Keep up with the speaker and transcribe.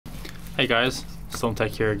Hey guys, StormTech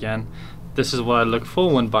here again. This is what I look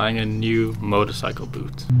for when buying a new motorcycle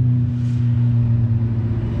boot.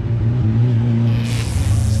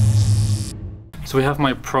 So we have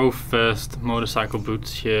my Pro First motorcycle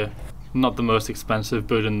boots here. Not the most expensive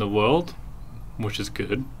boot in the world, which is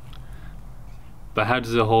good. But how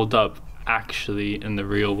does it hold up actually in the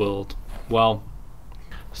real world? Well,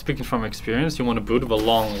 speaking from experience, you want a boot with a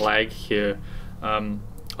long leg here.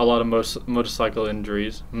 A lot of most motorcycle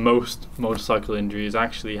injuries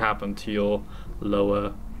actually happen to your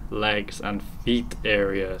lower legs and feet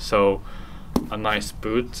area. So a nice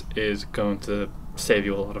boot is going to save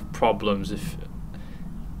you a lot of problems if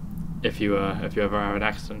you ever have an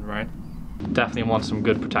accident, right? Definitely want some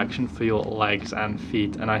good protection for your legs and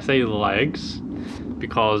feet. And I say legs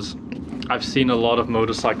because I've seen a lot of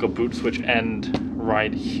motorcycle boots which end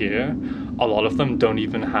right here. A lot of them don't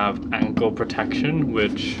even have ankle protection,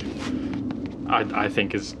 which I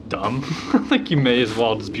think is dumb. Like, you may as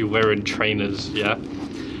well just be wearing trainers, yeah?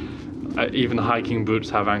 Even hiking boots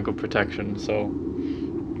have ankle protection, so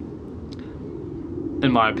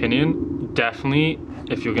in my opinion, definitely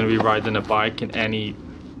if you're going to be riding a bike in any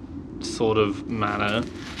sort of manner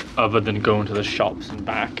other than going to the shops and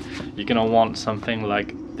back, you're going to want something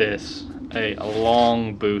like this, a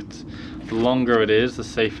long boot. The longer it is, the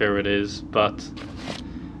safer it is, but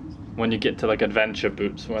when you get to like adventure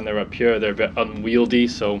boots, when they're up here, they're a bit unwieldy,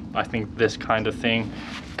 so I think this kind of thing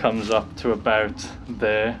comes up to about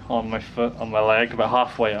there on my foot, on my leg, about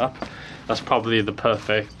halfway up. That's probably the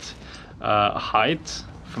perfect height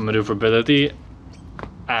for maneuverability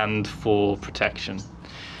and for protection.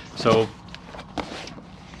 So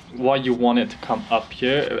why you want it to come up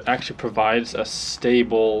here, it actually provides a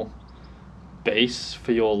stable base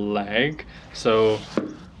for your leg. So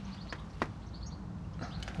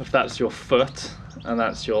if that's your foot and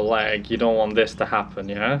that's your leg, you don't want this to happen,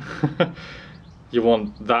 yeah? You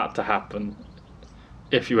want that to happen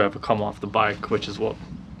if you ever come off the bike, which is what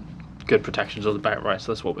good protection is all about, right?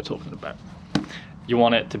 So that's what we're talking about. You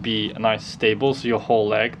want it to be a nice stable, so your whole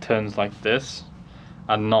leg turns like this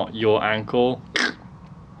and not your ankle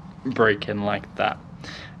breaking like that.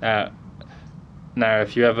 Now,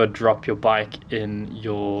 if you ever drop your bike in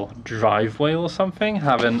your driveway or something,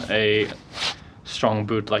 having a strong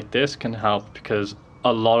boot like this can help, because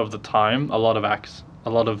a lot of the time,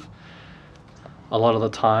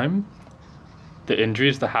 the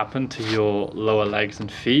injuries that happen to your lower legs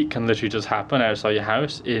and feet can literally just happen outside your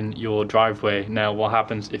house in your driveway. Now, what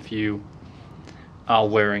happens if you are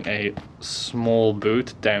wearing a small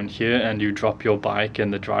boot down here and you drop your bike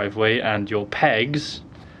in the driveway and your pegs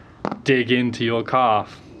dig into your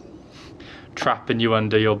calf, trapping you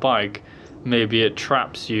under your bike? Maybe it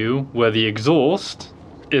traps you where the exhaust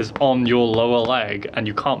is on your lower leg and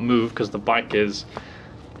you can't move because the bike is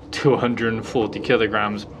 240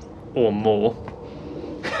 kilograms or more.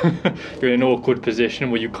 You're in an awkward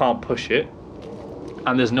position where you can't push it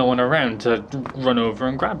and there's no one around to run over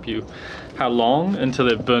and grab you. How long? Until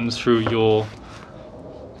it burns through your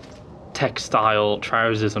textile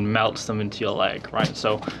trousers and melts them into your leg, right?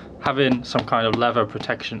 So having some kind of leather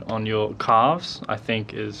protection on your calves, I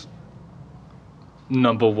think, is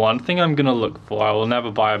number one thing I'm gonna look for. I will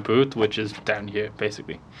never buy a boot which is down here,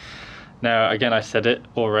 basically. Now, again, I said it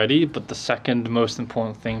already, but the second most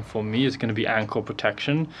important thing for me is gonna be ankle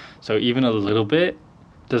protection. So even a little bit,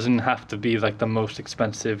 doesn't have to be like the most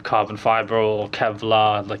expensive carbon fiber or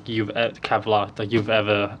Kevlar like you've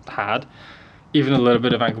ever had. Even a little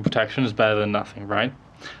bit of ankle protection is better than nothing, right?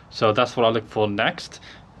 So that's what I look for next,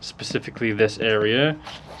 specifically this area.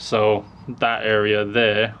 So that area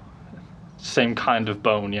there, same kind of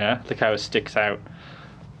bone, yeah? Look how it sticks out.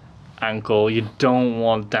 Ankle, you don't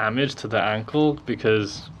want damage to the ankle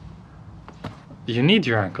because you need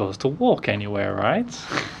your ankles to walk anywhere, right?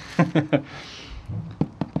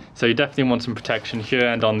 So you definitely want some protection here,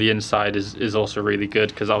 and on the inside is also really good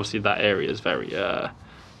because obviously that area is very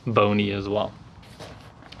bony as well.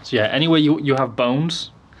 So yeah, anywhere you have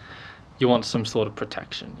bones, you want some sort of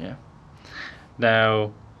protection, yeah?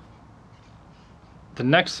 Now, the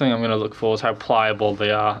next thing I'm going to look for is how pliable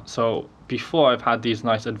they are. So before, I've had these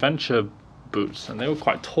nice adventure boots and they were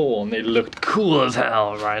quite tall and they looked cool as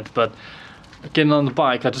hell, right? But getting on the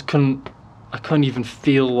bike, I couldn't even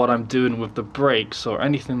feel what I'm doing with the brakes or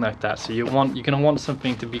anything like that. So you're gonna want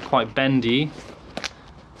something to be quite bendy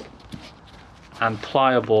and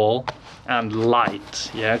pliable and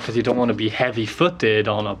light, yeah, because you don't want to be heavy-footed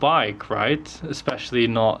on a bike, right? Especially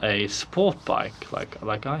not a sport bike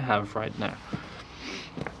like I have right now.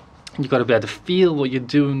 You got to be able to feel what you're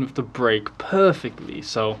doing with the brake perfectly.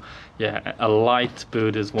 So yeah, a light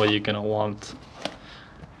boot is what you're gonna want.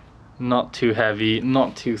 not too heavy,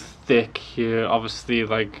 not too thick here. Obviously,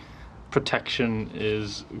 like, protection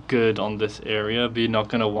is good on this area, but you're not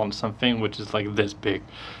going to want something which is like this big,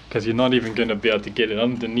 because you're not even going to be able to get it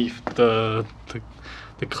underneath the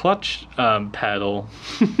clutch pedal.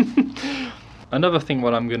 Another thing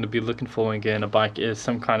what I'm going to be looking for when getting a bike is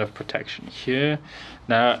some kind of protection here.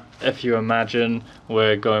 Now, if you imagine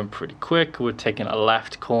we're going pretty quick, we're taking a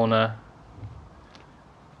left corner,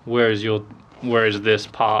 whereas this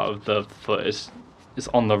part of the foot is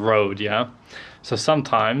on the road, yeah? So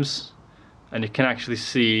sometimes, and you can actually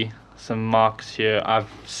see some marks here, I've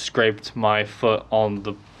scraped my foot on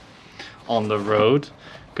the road,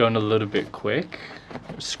 going a little bit quick,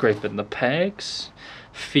 scraping the pegs,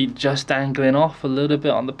 feet just dangling off a little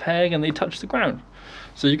bit on the peg, and they touch the ground.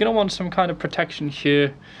 So you're gonna want some kind of protection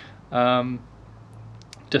here.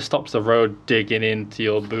 Just stops the road digging into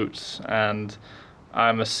your boots, and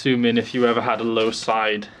I'm assuming if you ever had a low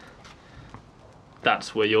side,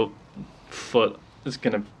 that's where your foot is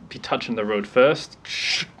gonna be touching the road first.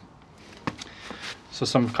 So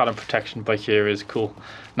some kind of protection by here is cool.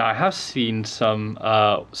 Now I have seen some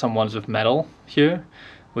ones with metal here,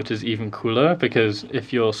 which is even cooler, because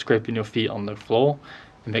if you're scraping your feet on the floor,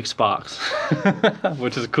 it makes sparks,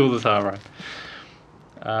 which is cool as hell,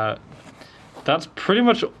 right? That's pretty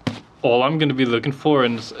much all I'm going to be looking for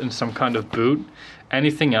in some kind of boot.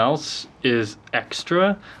 Anything else is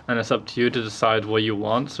extra, and it's up to you to decide what you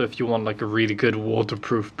want. So if you want like a really good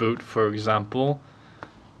waterproof boot, for example,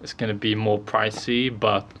 it's going to be more pricey,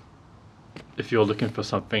 but if you're looking for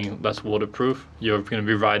something that's waterproof, you're going to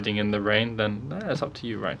be riding in the rain, then it's up to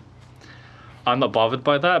you, right? I'm not bothered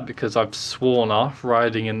by that, because I've sworn off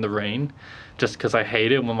riding in the rain just because I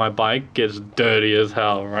hate it when my bike gets dirty as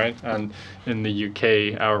hell, right? And in the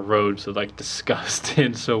UK, our roads are like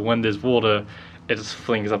disgusting, so when there's water, it just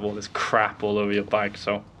flings up all this crap all over your bike.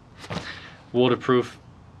 So waterproof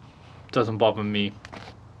doesn't bother me.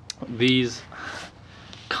 These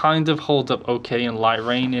kind of hold up okay in light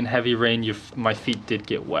rain. In heavy rain, my feet did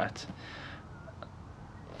get wet.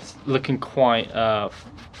 It's looking quite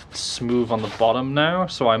smooth on the bottom now,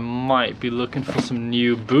 so I might be looking for some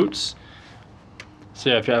new boots. So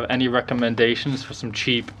yeah, if you have any recommendations for some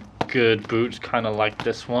cheap, good boots, kind of like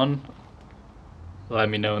this one, let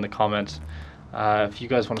me know in the comments. If you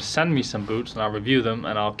guys want to send me some boots, and I'll review them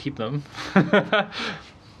and I'll keep them,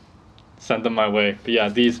 send them my way. But yeah,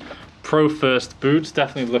 these Pro First boots,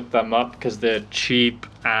 definitely look them up, because they're cheap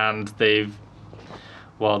and they've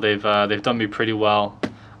done me pretty well.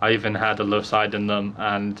 I even had a low side in them,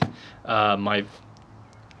 and my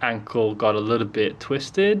ankle got a little bit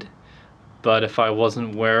twisted, but if I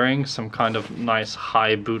wasn't wearing some kind of nice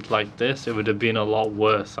high boot like this, it would have been a lot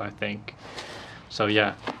worse, I think. So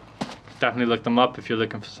yeah, definitely look them up if you're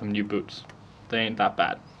looking for some new boots. They ain't that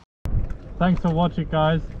bad. Thanks for watching,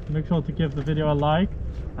 guys. Make sure to give the video a like,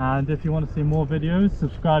 and if you want to see more videos,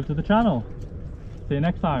 subscribe to the channel. See you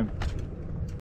next time.